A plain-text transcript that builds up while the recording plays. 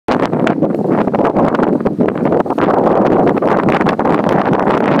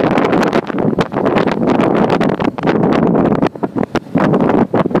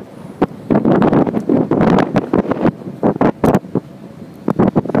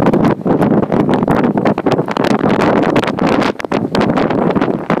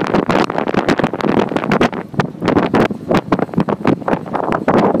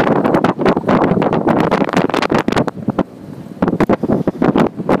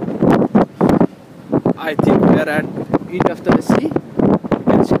I think we are at edge of the sea. You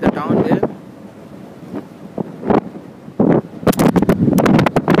can see the town there.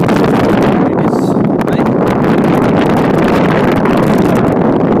 It is nice.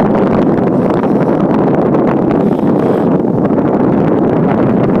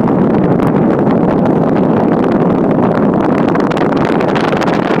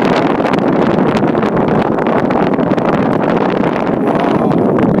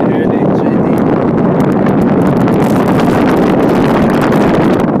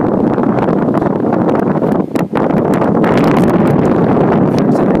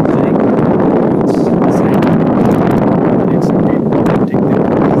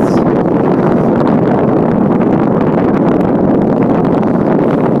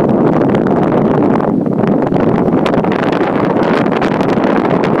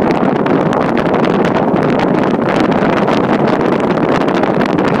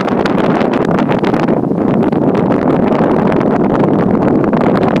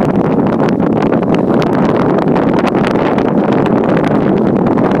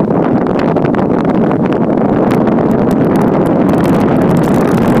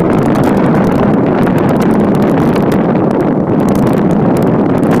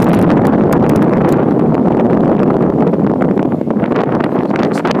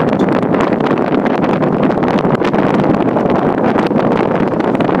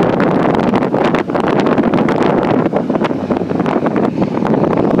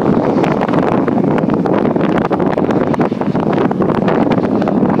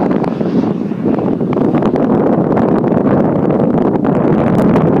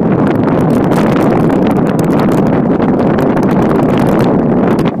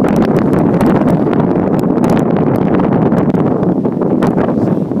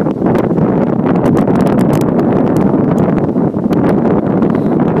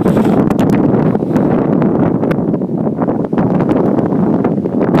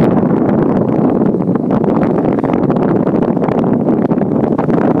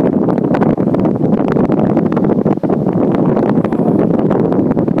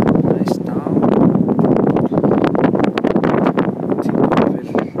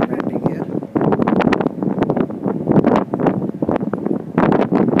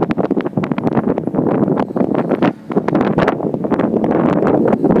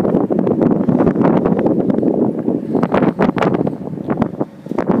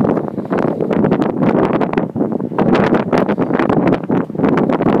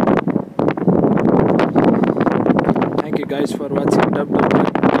 Guys for watching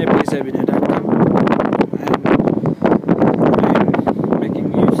www.episabine.com, and I'm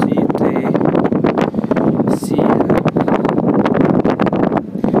making you see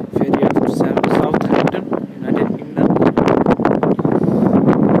ferry of Southampton, United Kingdom.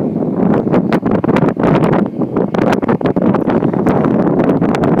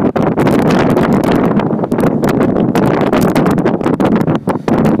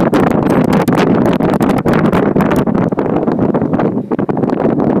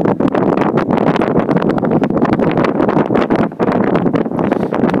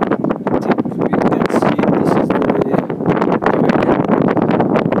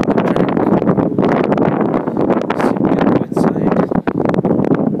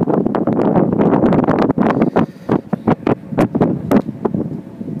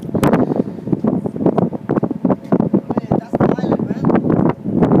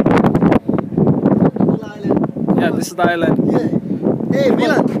 Yeah, this is the island. Yeah. Hey,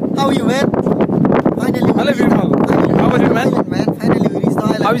 Milan, how are you, man? Finally, Hello, Vimal. How are you, man? Finally, we reached the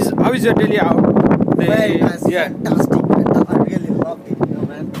island. How is your daily out? Very nice, Yeah. fantastic, man. I really loved it,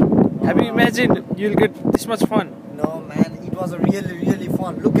 man. Have you imagined you'll get this much fun? No, man, it was a really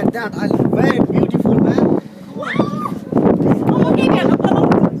fun. Look at that island, very beautiful, man.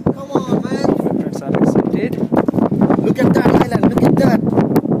 Come on, man. Friends are excited. Look at that island. Look at that.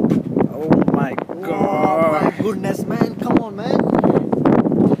 Oh my Oh God. my goodness, man. Come on, man.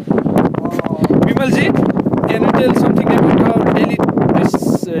 Vimalji, can you tell something about our daily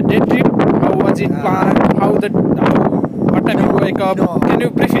day trip? How was it planned? What time you wake up? No. Can you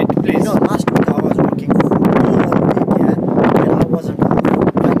brief it, please? No, last week I was working for whole week, yeah, and I wasn't off.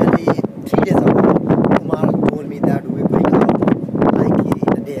 Finally, 3 days ago, Kumar told me that we're going out like in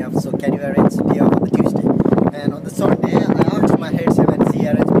the day off. So can you arrange the day off on the Tuesday? And on the Sunday, I asked my head chef and he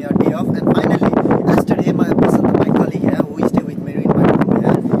arranged me a day off. And finally, yesterday, my colleague here, who stay with me in my room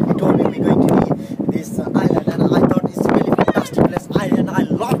here, he told me we're going to this island, and I thought it's a really fantastic place. I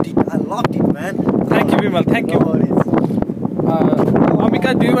loved it. I loved it, man. Thank you, Vimal. Thank you. No worries.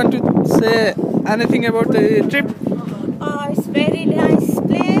 Amika, do you want to say anything about the trip? It's very nice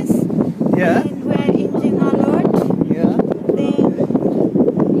place. Yeah. And we're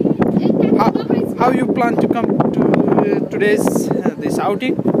how you plan to come to today's this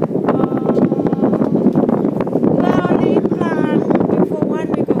outing? We already planned before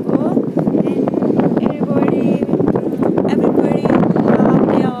 1 week ago, and everybody have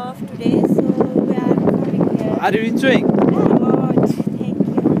day off today, so we are coming here. Are you enjoying? Very much, thank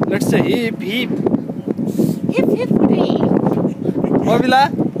you. Let's say hip hip. Hip hip hooray! Mobila,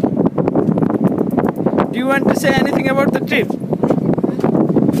 do you want to say anything about the trip?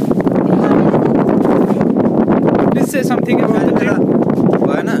 Please say something about the trip.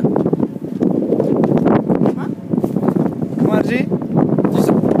 भएन कुमार जी,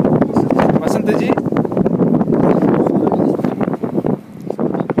 वसंत जी,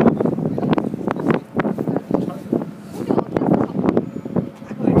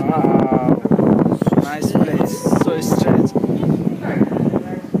 wow, nice place, so strange.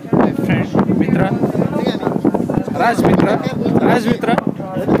 My friend Mitra, Raj Mitra,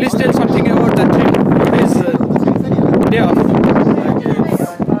 please tell something about the trip. Today's day off.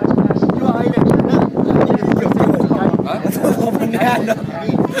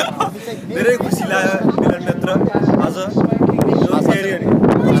 धेरै खुसी लाग्यो मेरो मित्र आज यो फेरि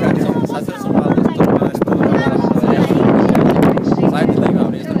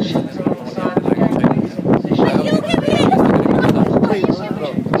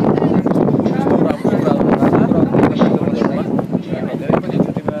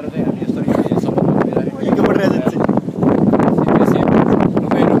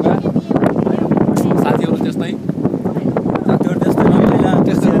साथीहरुसँग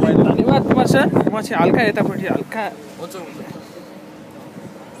यस्तो धन्यवाद Kumar sir, म चाहिँ हल्का यतापट्टि हल्का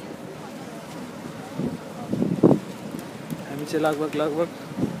हामी चाहिँ लगभग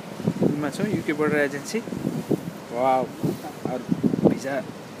उमा छौँ युके बोर्डर एजेन्सी वाव और भिजा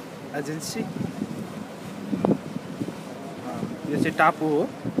एजेन्सी यो चाहिँ टापु हो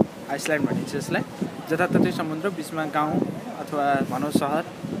आइसल्यान्ड भनिन्छ यसलाई जताततै समुद्र बिचमा गाउँ अथवा भनौँ सहर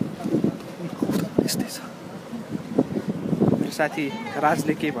यस्तै छ मेरो साथी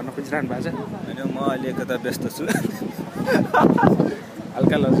राजले के भन्न खोजिरहनु भएको छ हैन म अहिले कता व्यस्त छु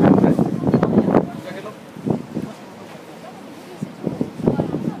हल्का लजाउनु भयो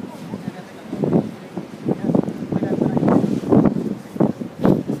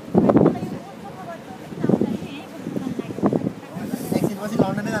एकछिनपछि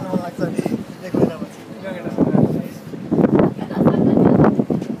लन्डनै जानु मन लाग्छ नि एक महिनापछि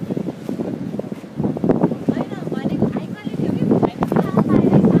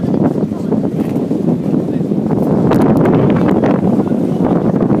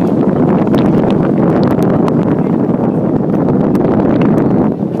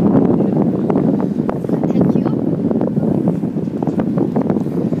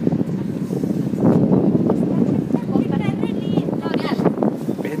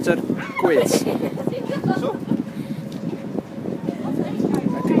quiz. I think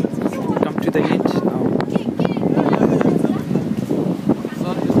come to the end now.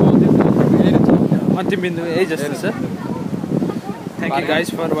 अन्तिम बिन्दु यही जस्तो छ Thank you guys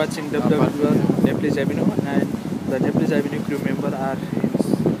for watching Nepalese Avenue, and the Nepalese Avenue crew member are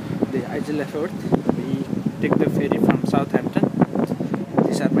the Agile effort. We take the ferry from Southampton.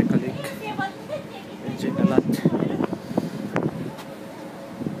 These are my colleague. Enjoying a lot.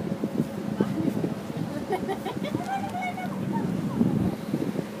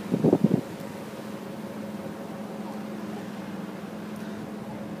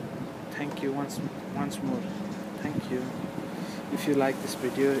 Thank you once more. Thank you. If you like this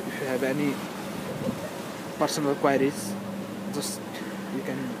video, if you have any personal queries, just you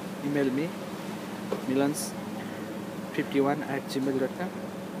can email me milans51@gmail.com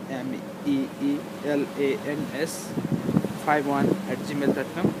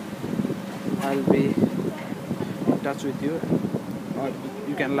meelans51@gmail.com. I'll be in touch with you, or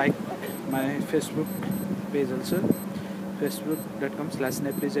you can like my Facebook page also,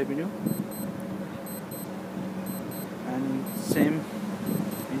 facebook.com/Nepalese Avenue, and same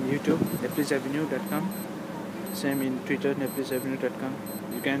in YouTube, nepaleseavenue.com, same in Twitter, nepaleseavenue.com.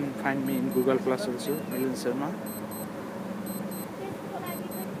 You can find me in Google Plus also, Milan Sharma.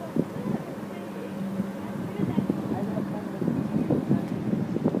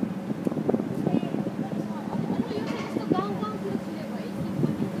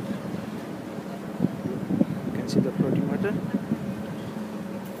 You can see the floating water.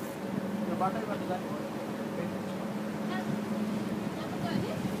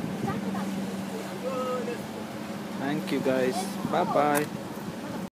 Thank you guys. Bye bye.